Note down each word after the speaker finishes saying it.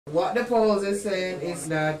What the polls is saying is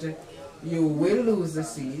that you will lose the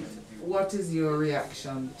seat. What is your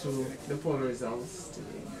reaction to the poll results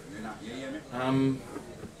today?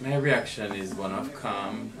 My reaction is one of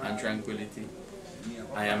calm and tranquility.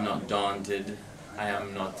 I am not daunted. I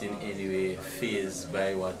am not in any way fazed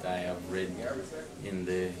by what I have read in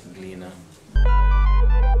the Gleaner.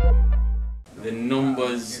 The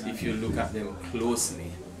numbers, if you look at them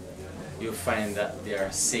closely, you'll find that they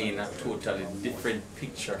are saying a totally different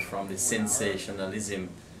picture from the sensationalism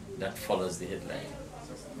that follows the headline.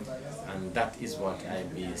 And that is what I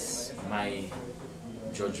base my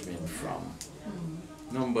judgment from.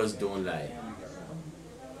 Numbers don't lie.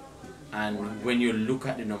 And when you look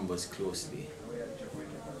at the numbers closely,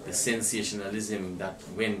 the sensationalism that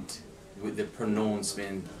went with the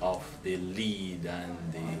pronouncement of the lead and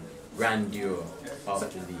the grandeur of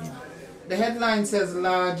the lead. The headline says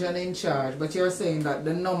large and in charge, but you're saying that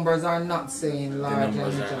the numbers are not saying large and in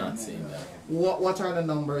charge. The numbers are not saying that. What are the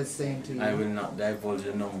numbers saying to you? I will not divulge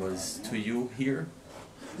the numbers to you here.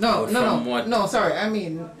 No, sorry, I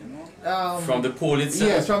mean... from the poll itself?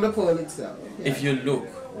 Yes, from the poll itself. Yeah. If you look,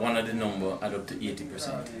 one of the numbers adds up to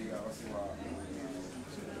 80%.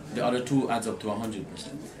 The other two adds up to 100%.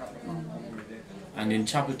 And in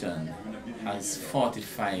Chapelton has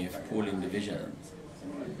 45 polling divisions.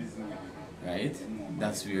 Right?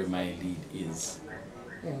 That's where my lead is.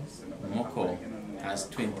 Yes. Moko has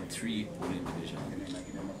 23 polling divisions.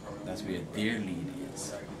 That's where their lead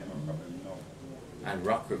is. And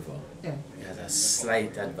Rock River has a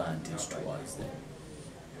slight advantage towards them.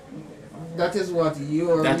 That is what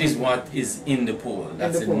you're... That is what is in the poll.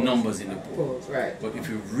 That's the numbers in the poll. Right. But if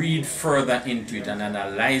you read further into it and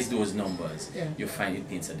analyze those numbers, you find it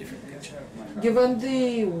paints a different picture. Given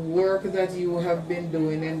the work that you have been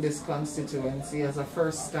doing in this constituency as a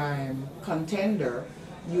first-time contender,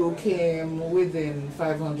 you came within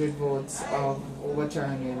 500 votes of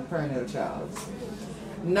overturning Perennial Charles.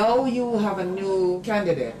 Now you have a new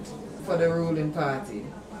candidate for the ruling party.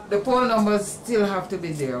 The poll numbers still have to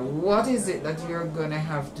be there. What is it that you're going to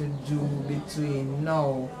have to do between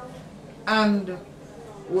now and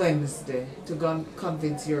Wednesday to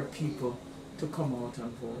convince your people to come out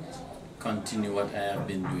and vote? Continue what I have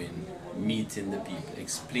been doing, meeting the people,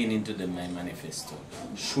 explaining to them my manifesto,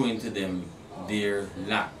 showing to them their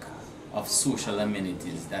lack of social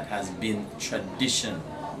amenities that has been tradition.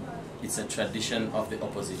 It's a tradition of the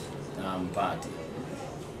opposite party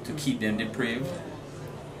to keep them depraved,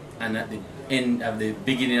 and at the end of the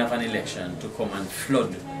beginning of an election to come and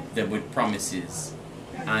flood them with promises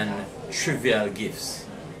and trivial gifts.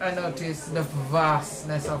 I noticed the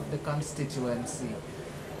vastness of the constituency.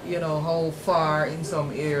 You know how far in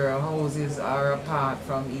some area houses are apart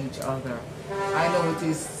from each other. I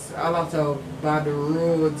noticed a lot of bad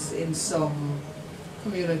roads in some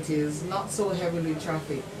communities, not so heavily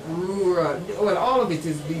trafficked, rural, well, all of it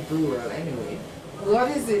is deep rural anyway.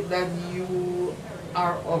 What is it that you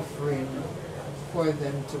are offering for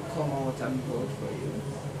them to come out and vote for you?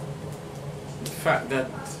 The fact that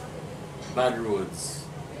bad roads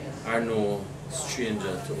are no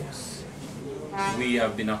stranger to us. We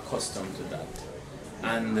have been accustomed to that.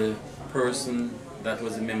 And the person that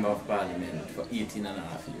was a member of parliament for 18 and a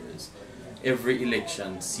half years, every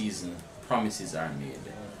election season, promises are made.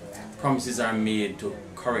 Promises are made to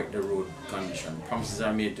correct the road condition. Promises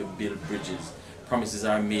are made to build bridges. Promises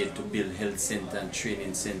are made to build health center and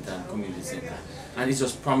training center and community center. And it's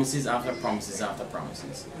just promises after promises after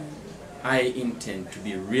promises. I intend to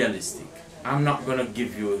be realistic. I'm not going to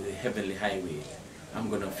give you the heavenly highway. I'm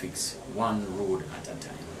going to fix one road at a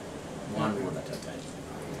time. One road at a time.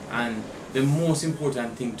 And the most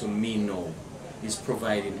important thing to me now is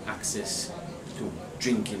providing access to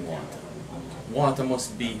drinking water. Water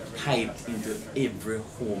must be piped into every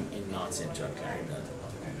home in North Central Clarendon.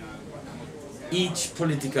 Each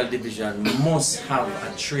political division must have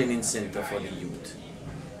a training center for the youth.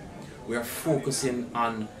 We are focusing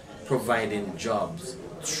on providing jobs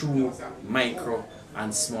through micro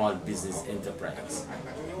and small business enterprise,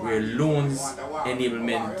 where loans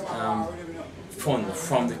enablement fund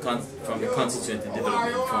from the constituency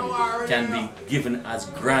development fund can be given as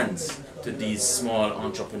grants to these small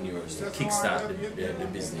entrepreneurs to kickstart the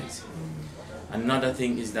business. Another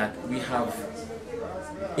thing is that we have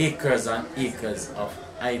acres and acres of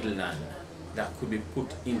idle land that could be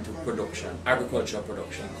put into production, agricultural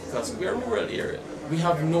production, because we are a rural area. We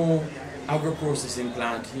have no agro-processing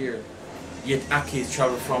plant here, yet Akis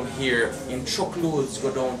travel from here in truckloads,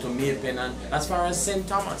 go down to Maypen and as far as St.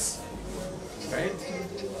 Thomas, right?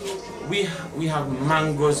 We have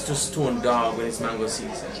mangoes to Stone Dog when it's mango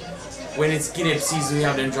season. When it's guinea season, we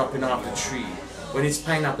have them dropping off the tree. When it's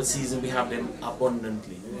pineapple season, we have them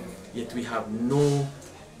abundantly. Yet we have no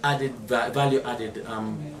added value-added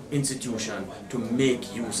institution to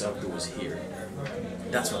make use of those here.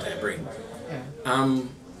 That's what I bring.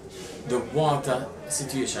 The water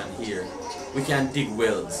situation here, we can dig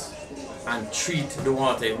wells and treat the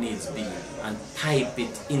water if needs be and pipe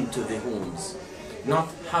it into the homes. Not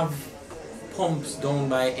have pumps down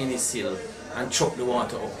by any sill and chuck the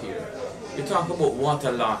water up here. You talk about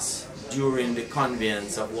water loss during the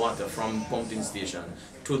conveyance of water from pumping station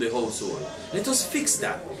to the household. Let us fix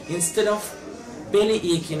that. Instead of belly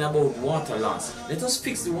aching about water loss, let us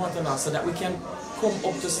fix the water loss so that we can come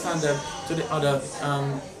up to standard to the other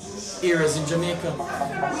areas in Jamaica.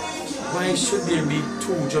 Why should there be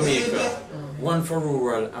two Jamaica? One for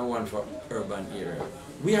rural and one for urban area.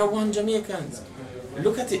 We are one Jamaicans.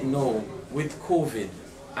 Look at it now with COVID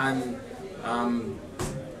and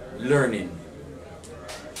learning.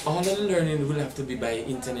 All of the learning will have to be by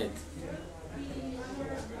internet.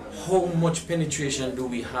 How much penetration do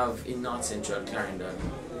we have in North Central Clarendon?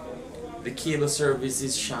 The cable service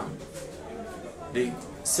is sham. The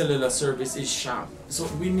cellular service is sham. So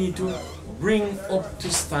we need to bring up to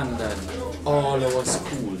standard all our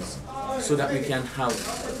schools so that we can have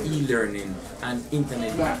e-learning and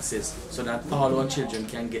internet access so that all our children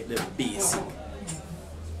can get the basic.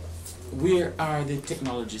 Where are the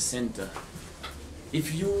technology center?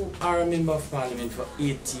 If you are a member of parliament for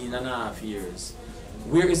 18.5 years,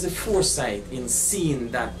 where is the foresight in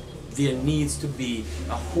seeing that there needs to be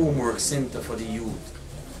a homework center for the youth?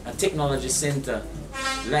 A technology center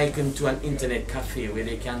likened to an internet cafe where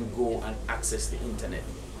they can go and access the internet.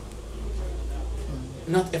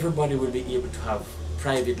 Not everybody will be able to have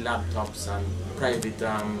private laptops and private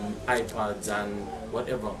iPads and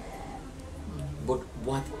whatever. But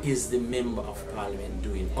what is the member of parliament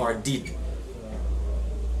doing or did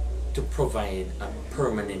to provide a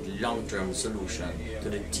permanent long-term solution to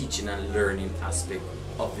the teaching and learning aspect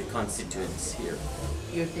of the constituents here?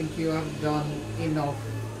 You think you have done enough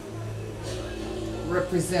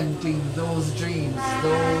representing those dreams,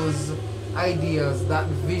 those ideas, that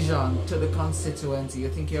vision to the constituency? You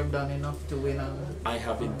think you have done enough to win on? I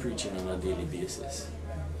have been preaching on a daily basis.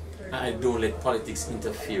 I don't let politics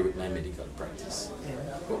interfere with my medical practice.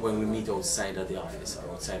 But when we meet outside of the office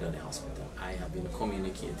or outside of the hospital, I have been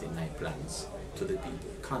communicating my plans to the people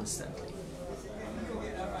constantly.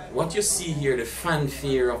 What you see here, the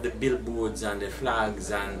fanfare of the billboards and the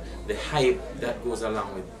flags and the hype that goes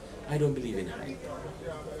along with, I don't believe in hype.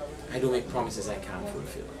 I don't make promises I can't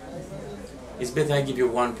fulfill. It's better I give you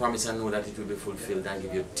one promise and know that it will be fulfilled than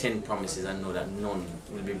give you 10 promises and know that none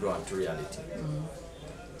will be brought to reality.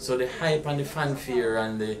 So the hype and the fanfare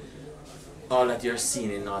and all that you're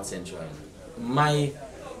seeing in North Central, my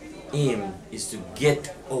aim is to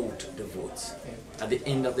get out the votes. At the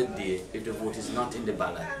end of the day, if the vote is not in the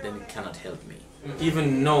ballot, then it cannot help me.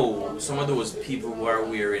 Even now, some of those people who are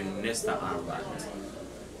wearing Nesta armbands,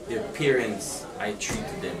 their parents, I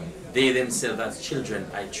treated them. They themselves as children,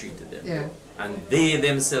 I treated them. And they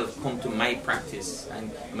themselves come to my practice and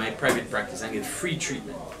my private practice and get free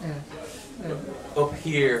treatment. Up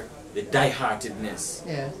here, the die-heartedness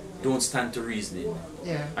don't stand to reasoning.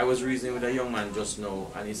 I was reasoning with a young man just now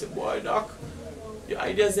and he said, "Boy, Doc, your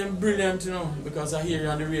ideas are brilliant, you know, because I hear you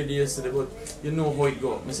on the radio yesterday, but you know how it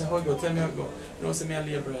go." I said, "How it go? Tell me how it go." You know, say me a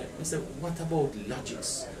labourer. I said, "What about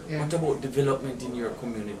logics? What about development in your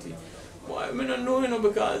community?" "Boy, I don't know, you know,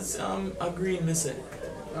 because agreeing, I said."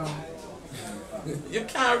 You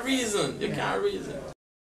can't reason. You can't reason.